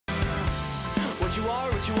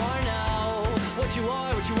what you are now. What you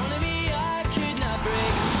are, what you wanna be, I could not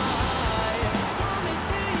break my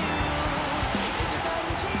promise to you. It's a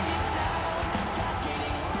sudden change in sound,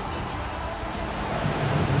 cascading words and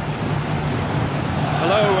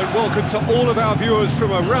Hello and welcome to all of our viewers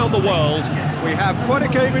from around the world. We have quite a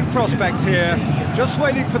game in prospect here, just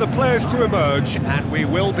waiting for the players to emerge, and we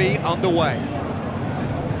will be underway.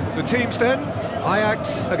 The teams then,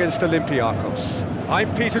 Ajax against Olympiacos.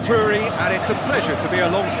 I'm Peter Drury, and it's a pleasure to be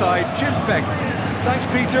alongside Jim Beck. Thanks,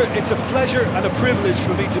 Peter. It's a pleasure and a privilege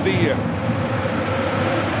for me to be here.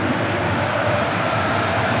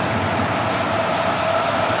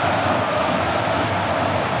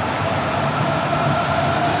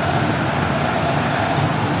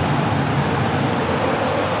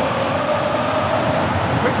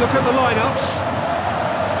 Quick look at the lineups.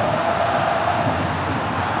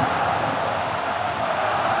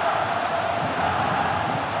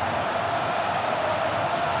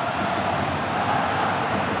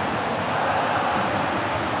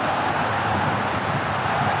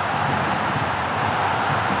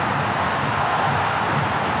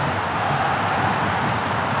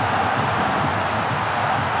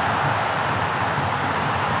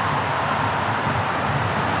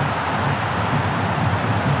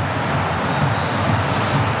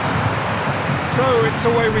 So it's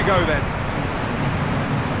away we go then.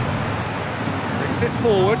 Brings it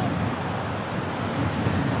forward.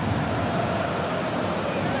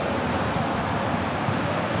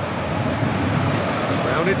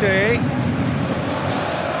 Grounded day.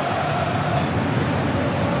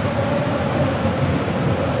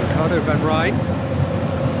 Ricardo van Rijn.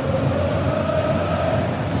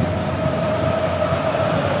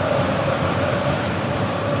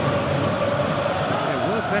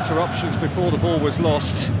 Better options before the ball was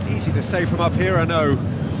lost. Easy to say from up here, I know.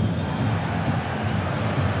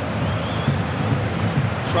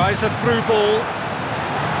 Tries a through ball.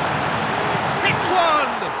 Hits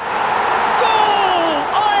one! Goal!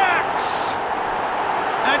 Ajax!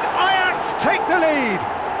 And Ajax take the lead.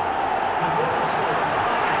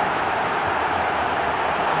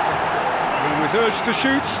 He was urged to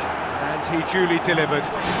shoot, and he duly delivered.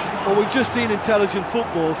 Well, we've just seen intelligent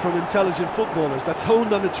football from intelligent footballers. That's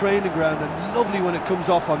honed on the training ground and lovely when it comes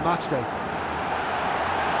off on match day.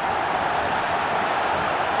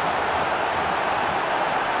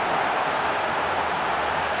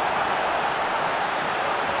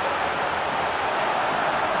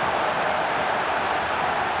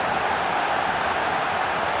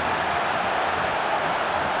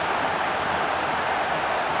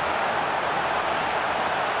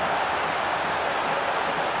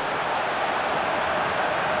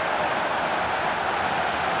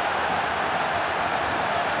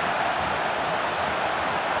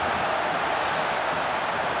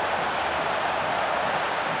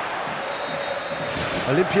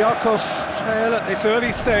 Olympiacos trail at this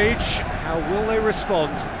early stage. How will they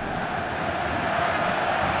respond?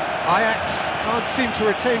 Ajax can't seem to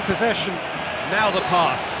retain possession. Now the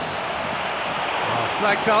pass.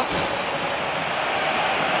 Flags up.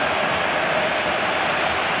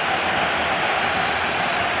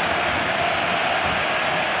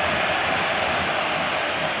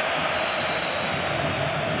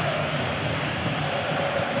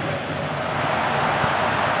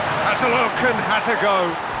 Has a look and has a go.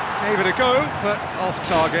 Gave it a go, but off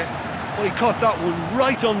target. Well, he caught that one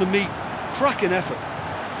right on the meat. Cracking effort.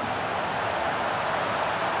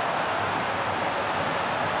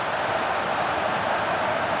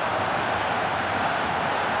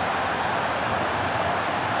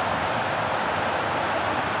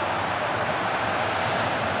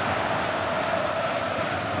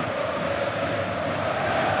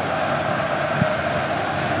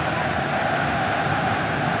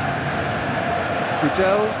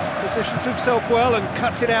 Goodell positions himself well and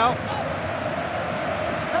cuts it out.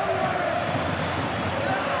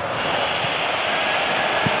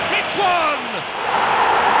 Hits one!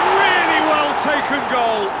 Really well taken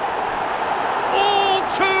goal. All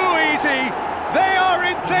too easy. They are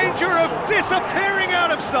in danger of disappearing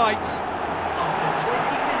out of sight.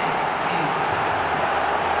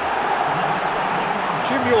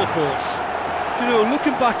 Jim, your thoughts? You know,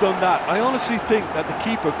 looking back on that, I honestly think that the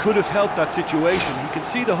keeper could have helped that situation. He can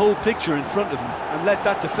see the whole picture in front of him and let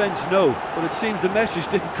that defence know. But it seems the message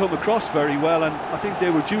didn't come across very well, and I think they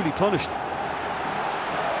were duly punished.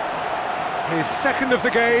 His second of the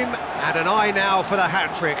game, and an eye now for the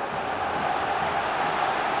hat-trick.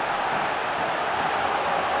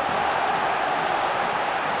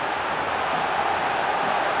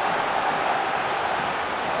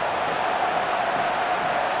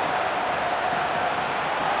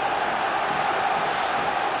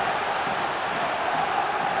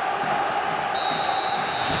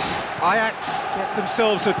 Ajax get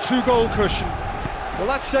themselves a 2-goal cushion. Well,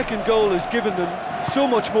 that second goal has given them so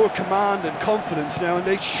much more command and confidence now, and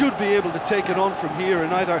they should be able to take it on from here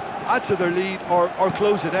and either add to their lead or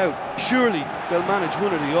close it out. Surely they'll manage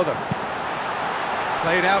one or the other.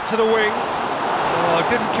 Played out to the wing. Oh,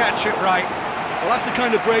 didn't catch it right. Well, that's the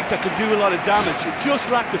kind of break that can do a lot of damage. It just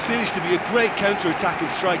lacked the finish to be a great counter-attacking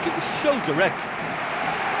strike. It was so direct.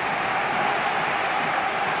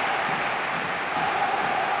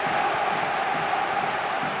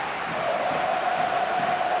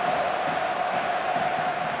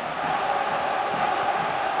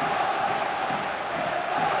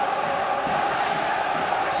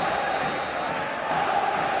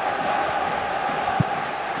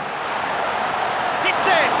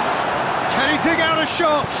 Can he dig out a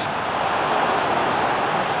shot?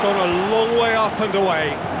 It's gone a long way up and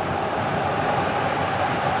away.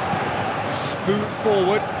 Spoon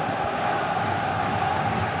forward.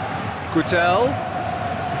 Goodell.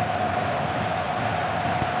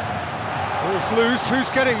 Ball's loose, who's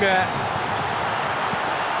getting there?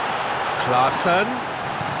 Klaassen.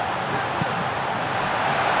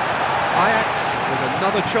 Ajax with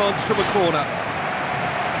another chance from a corner.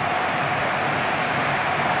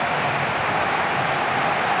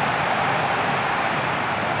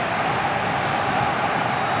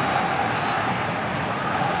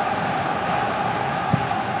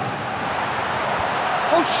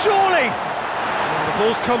 Oh, surely! Well, the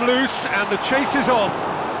ball's come loose and the chase is on.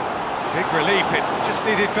 Big relief, it just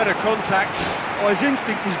needed better contact. Oh, his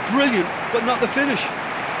instinct was brilliant, but not the finish.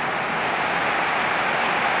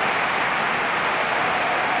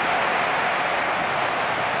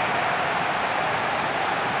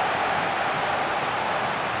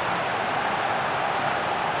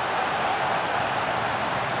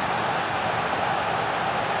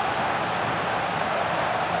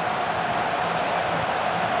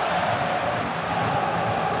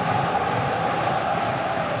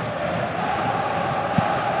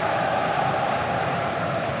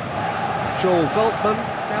 Joel Veltman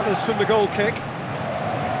gathers from the goal kick.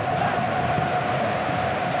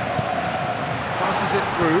 Passes it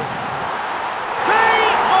through. They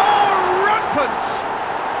are rampant!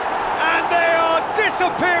 And they are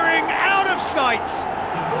disappearing out of sight!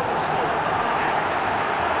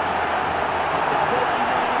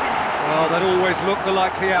 Well, that always looked the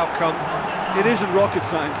likely outcome. It isn't rocket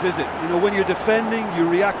science, is it? You know, when you're defending, you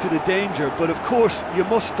react to the danger, but of course, you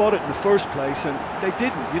must spot it in the first place, and they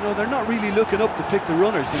didn't. You know, they're not really looking up to pick the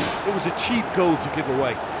runners, and it was a cheap goal to give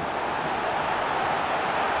away.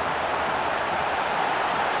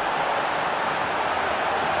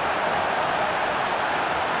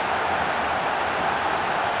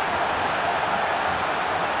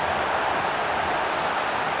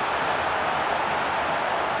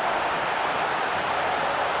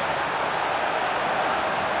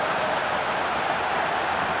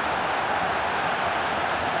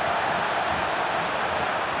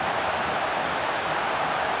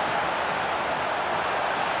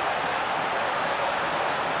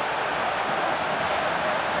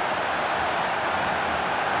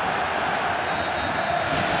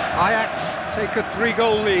 Ajax take a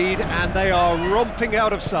 3-goal lead and they are romping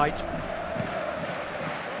out of sight.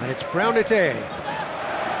 And it's Brownite.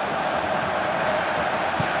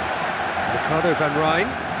 Ricardo van Rijn.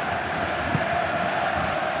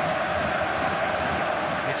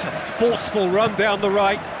 It's a forceful run down the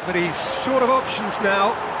right, but he's short of options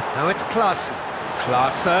now. Now it's Klaassen.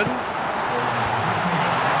 Klaassen.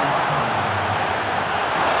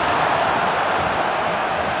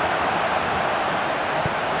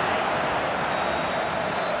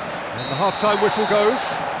 The half-time whistle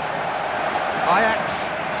goes. Ajax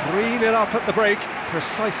 3-0 up at the break,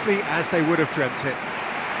 precisely as they would have dreamt it.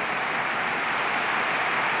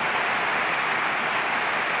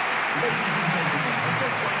 Ladies and gentlemen, I'd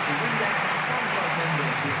just like to read out our fan club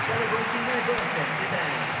members who are celebrating their birthday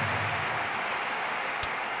today.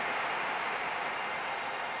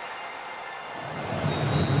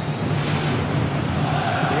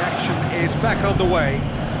 And the action is back on the way.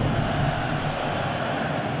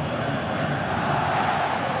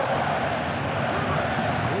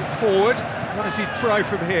 Forward, what does he try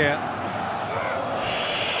from here?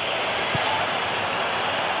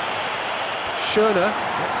 Schöner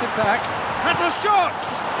gets it back, has a shot!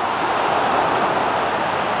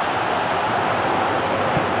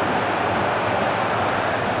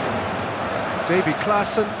 Davy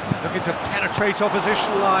Klaassen looking to penetrate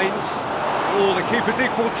opposition lines. Oh, the keeper's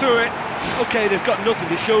equal to it. OK, they've got nothing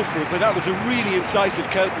to show for it, but that was a really incisive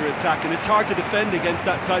counter-attack, and it's hard to defend against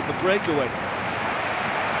that type of breakaway.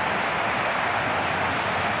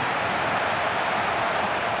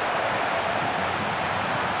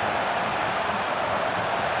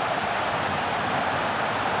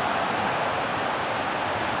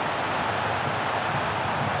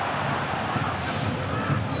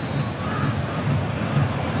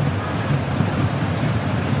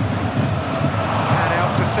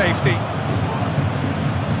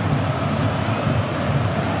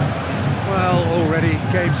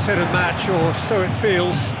 Game, set and match, or so it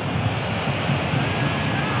feels.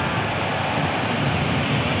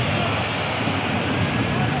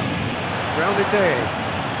 Grounded day.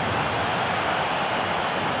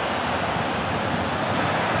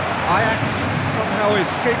 Ajax somehow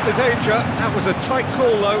escaped the danger. That was a tight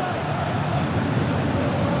call, though.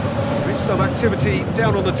 There is some activity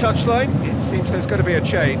down on the touchline. It seems there's going to be a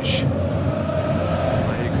change.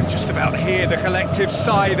 You can just about hear the collective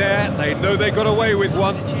sigh there. They know they got away with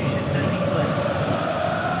one.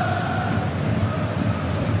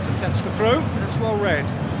 Intercepts the throw. That's well read.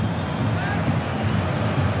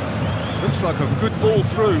 Looks like a good ball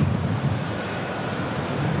through.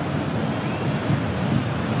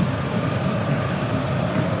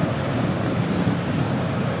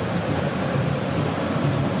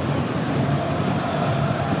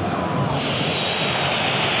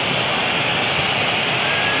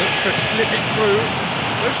 Looks to slip it through.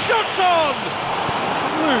 The shot's on! It's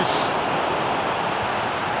come loose.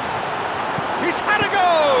 He's had a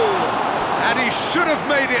go! And he should have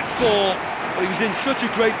made it 4. Well, he was in such a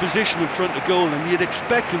great position in front of goal, and you'd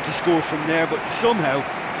expect him to score from there, but somehow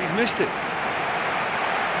he's missed it.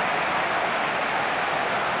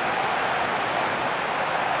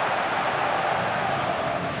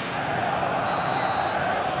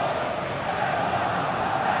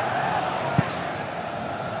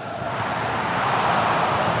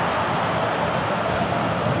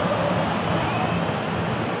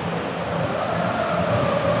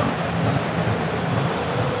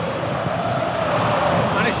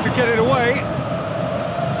 To get it away.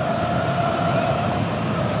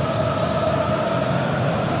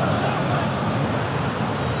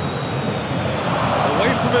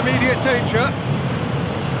 Away from immediate danger.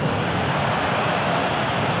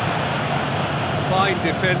 Fine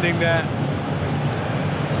defending there.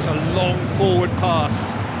 It's a long forward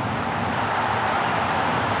pass.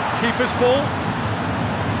 Keeper's ball.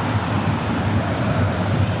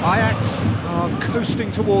 Ajax are coasting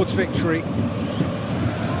towards victory.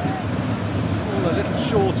 A little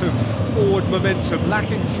short of forward momentum,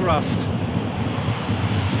 lacking thrust.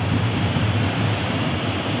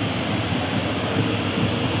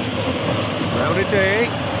 Grounded day,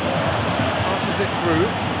 passes it through.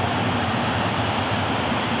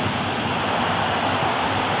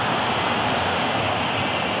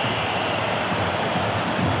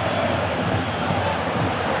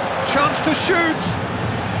 Chance to shoot.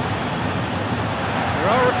 There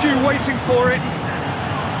are a few waiting for it.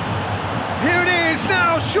 Here it is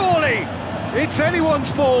now, surely! It's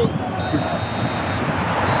anyone's ball. And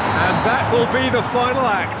that will be the final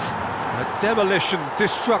act. A demolition,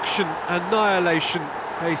 destruction, annihilation.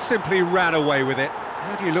 They simply ran away with it.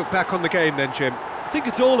 How do you look back on the game then, Jim? I think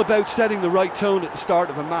it's all about setting the right tone at the start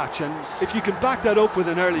of a match, and if you can back that up with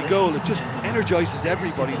an early goal, it just energises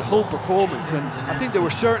everybody, the whole performance, and I think they were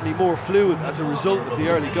certainly more fluid as a result of the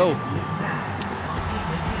early goal.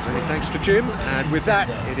 Many thanks to Jim, and with that,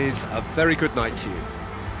 it is a very good night to you.